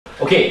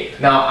Okay,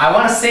 now I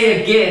want to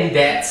say again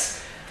that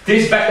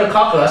this vector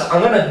calculus,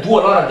 I'm going to do a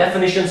lot of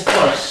definitions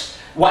first.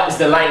 What is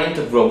the line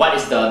integral? What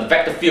is the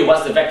vector field?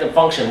 What's the vector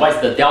function? What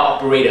is the del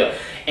operator?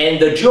 And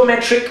the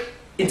geometric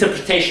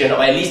interpretation,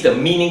 or at least the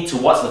meaning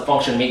towards the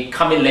function, may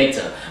come in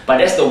later. But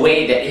that's the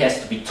way that it has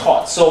to be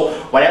taught. So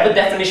whatever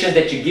definitions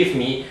that you give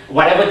me,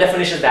 whatever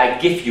definitions that I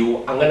give you,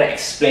 I'm going to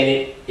explain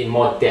it in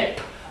more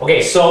depth.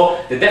 Okay,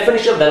 so the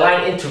definition of the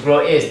line integral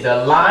is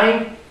the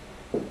line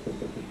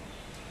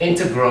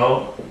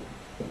integral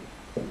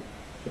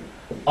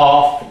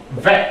of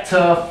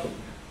vector.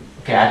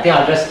 Okay, I think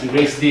I'll just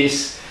erase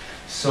this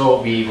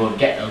so we will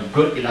get a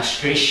good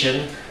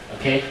illustration.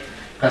 Okay,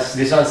 because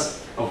this one's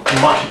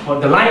too much.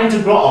 The line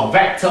integral of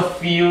vector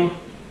field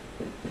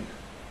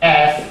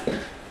f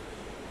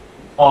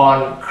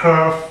on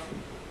curve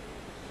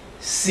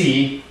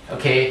C,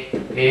 okay,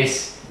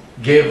 is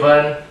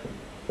given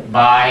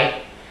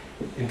by,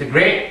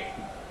 integrate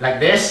like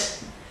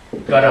this.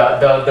 Got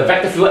the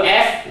vector field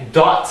f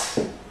dot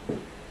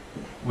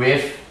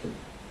with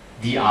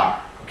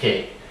dr.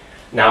 Okay,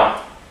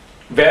 now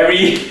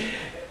very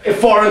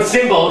foreign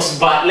symbols,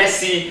 but let's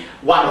see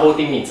what the whole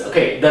thing means.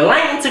 Okay, the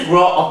line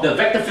integral of the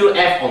vector field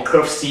f on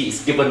curve C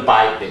is given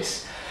by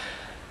this.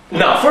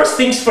 Now, first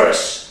things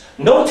first,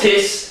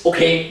 notice,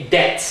 okay,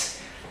 that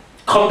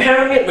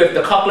comparing it with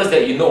the calculus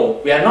that you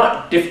know, we are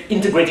not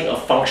integrating a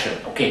function.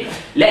 Okay,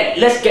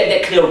 let's get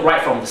that clear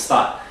right from the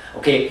start.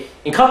 Okay,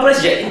 in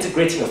calculus you're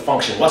integrating a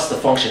function. What's the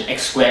function?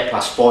 X squared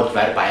plus 4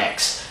 divided by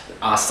x,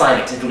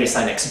 sine x, integrate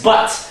sine x.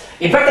 But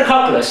in vector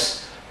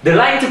calculus, the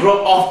line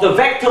integral of the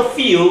vector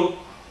field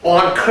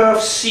on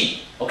curve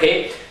C.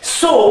 Okay,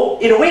 so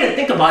in a way to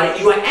think about it,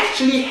 you are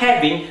actually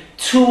having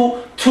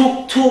two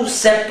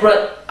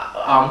separate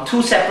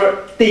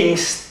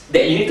things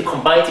that you need to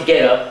combine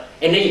together,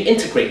 and then you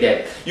integrate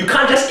them. You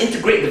can't just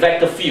integrate the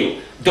vector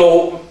field,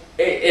 though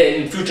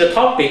in future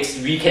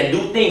topics we can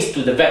do things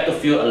to the vector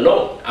field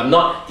alone. I'm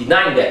not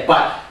denying that,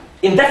 but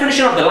in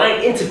definition of the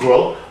line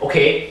integral,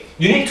 okay,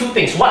 you need two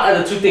things. What are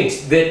the two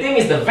things? The thing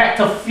is the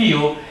vector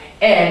field,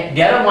 and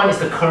the other one is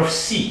the curve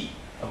C.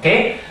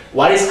 Okay,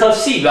 what is curve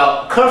C?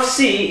 Well, curve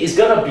C is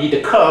going to be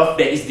the curve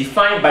that is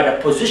defined by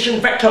the position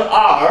vector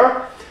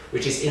r,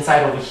 which is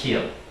inside over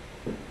here.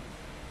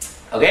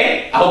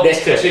 Okay, I hope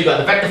that's clear. So you got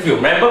the vector field.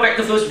 Remember,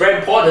 vector field is very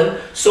important,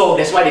 so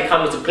that's why they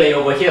come into play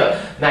over here.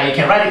 Now you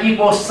can write an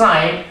equal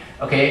sign.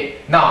 Okay,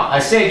 now I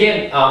say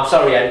again,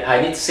 sorry,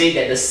 I need to say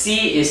that the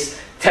C is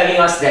telling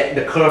us that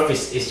the curve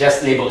is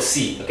just labeled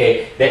C.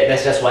 Okay,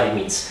 that's just what it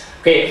means.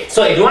 Okay,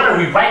 so if you want to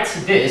rewrite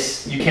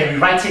this, you can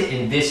rewrite it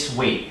in this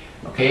way.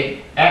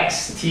 Okay,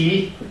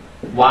 xt,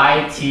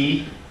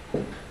 yt,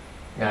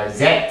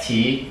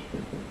 zt,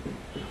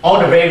 all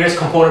the various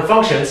component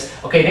functions.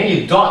 Okay, then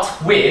you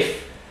dot with,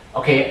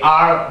 okay,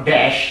 r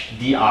dash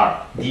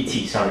dr,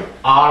 dt, sorry,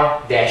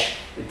 r dash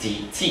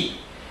dt.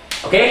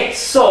 Okay,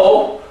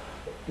 so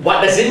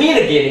what does it mean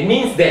again? It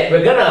means that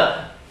we're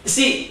gonna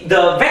see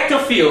the vector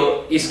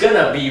field is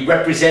gonna be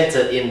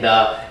represented in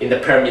the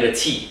parameter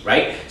t,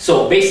 right?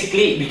 So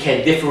basically we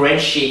can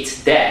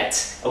differentiate that,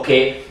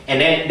 okay, and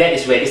then that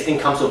is where this thing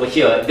comes over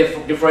here.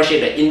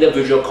 Differentiate the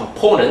individual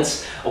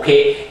components,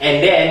 okay,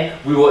 and then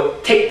we will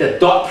take the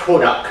dot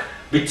product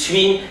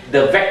between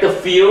the vector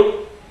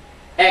field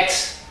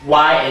x,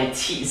 y, and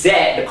t, z,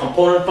 the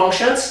component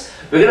functions.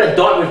 We're gonna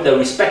dot with the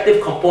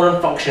respective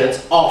component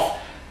functions of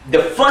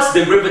the first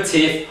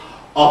derivative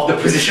of the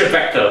position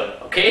vector,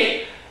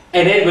 okay?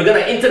 And then we're going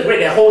to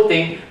integrate that whole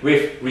thing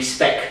with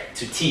respect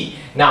to t.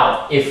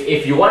 Now,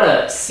 if you want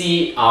to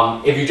see,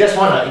 if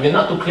you're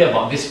not too clear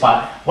about this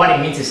part, what it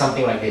means is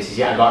something like this. You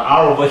see, I got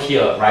r over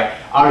here, right?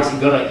 R is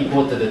going to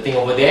equal to the thing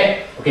over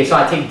there. Okay, so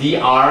I take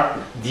dr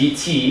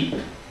dt,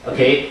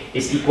 okay,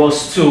 is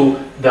equals to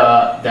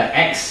the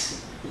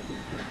x,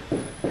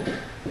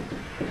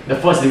 the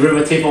first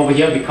derivative over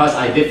here, because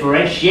I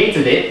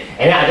differentiated it,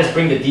 and then I just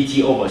bring the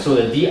dt over. So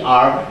the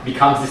dr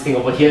becomes this thing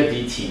over here,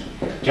 dt.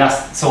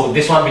 Just so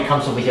this one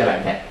becomes over here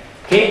like that.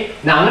 Okay,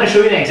 now I'm going to show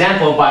you an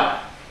example,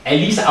 but at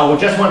least I would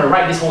just want to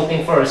write this whole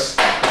thing first,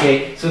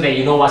 okay, so that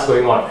you know what's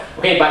going on.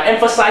 Okay, but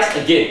emphasize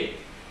again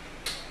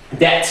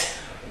that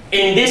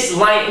in this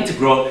line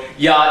integral,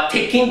 you're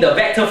taking the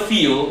vector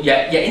field, you're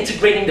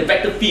integrating the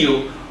vector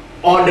field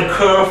on the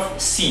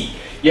curve C.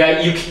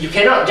 Yeah, you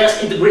cannot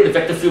just integrate the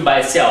vector field by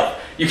itself.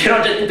 You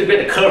cannot just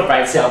integrate the curve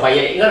by itself, but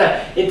you're going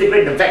to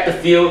integrate the vector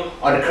field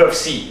on the curve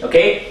C,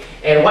 okay?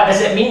 And what does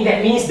that mean?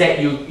 That means that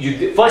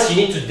first you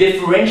need to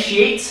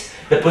differentiate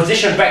the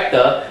position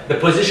vector. The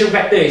position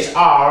vector is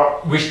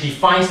r, which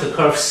defines the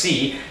curve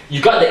C. You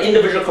got the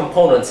individual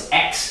components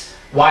x,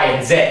 y,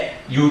 and z.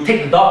 You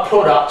take the dot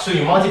product, so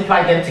you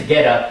multiply them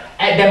together,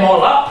 add them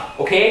all up,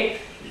 okay?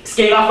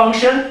 Scalar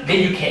function, then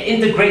you can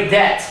integrate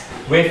that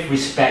with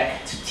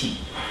respect to t.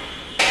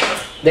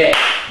 There,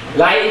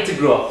 line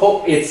integral.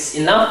 Hope it's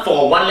enough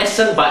for one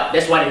lesson, but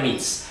that's what it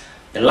means.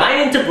 The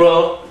line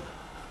integral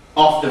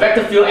of the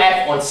vector field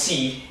f on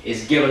C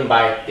is given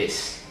by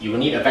this. You will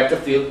need a vector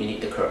field, you need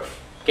the curve.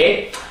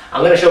 Okay? I'm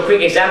going to show a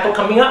quick example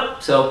coming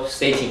up, so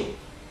stay tuned.